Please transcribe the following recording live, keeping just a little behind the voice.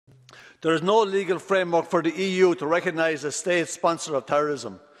There is no legal framework for the EU to recognise a state sponsor of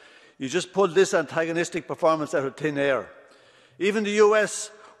terrorism. You just pulled this antagonistic performance out of thin air. Even the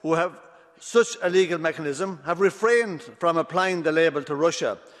US, who have such a legal mechanism, have refrained from applying the label to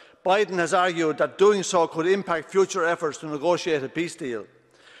Russia. Biden has argued that doing so could impact future efforts to negotiate a peace deal.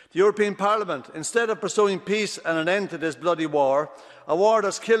 The European Parliament, instead of pursuing peace and an end to this bloody war, a war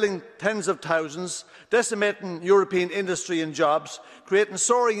that's killing tens of thousands, decimating European industry and jobs, creating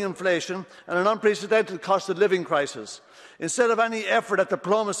soaring inflation and an unprecedented cost of living crisis. Instead of any effort at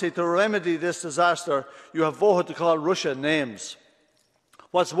diplomacy to remedy this disaster, you have voted to call Russia names.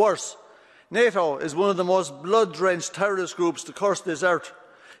 What's worse, NATO is one of the most blood-drenched terrorist groups to curse this earth.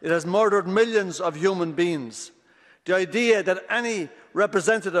 It has murdered millions of human beings. The idea that any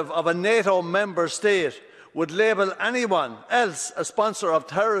representative of a NATO member state would label anyone else a sponsor of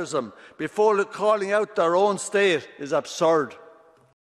terrorism before calling out their own state is absurd.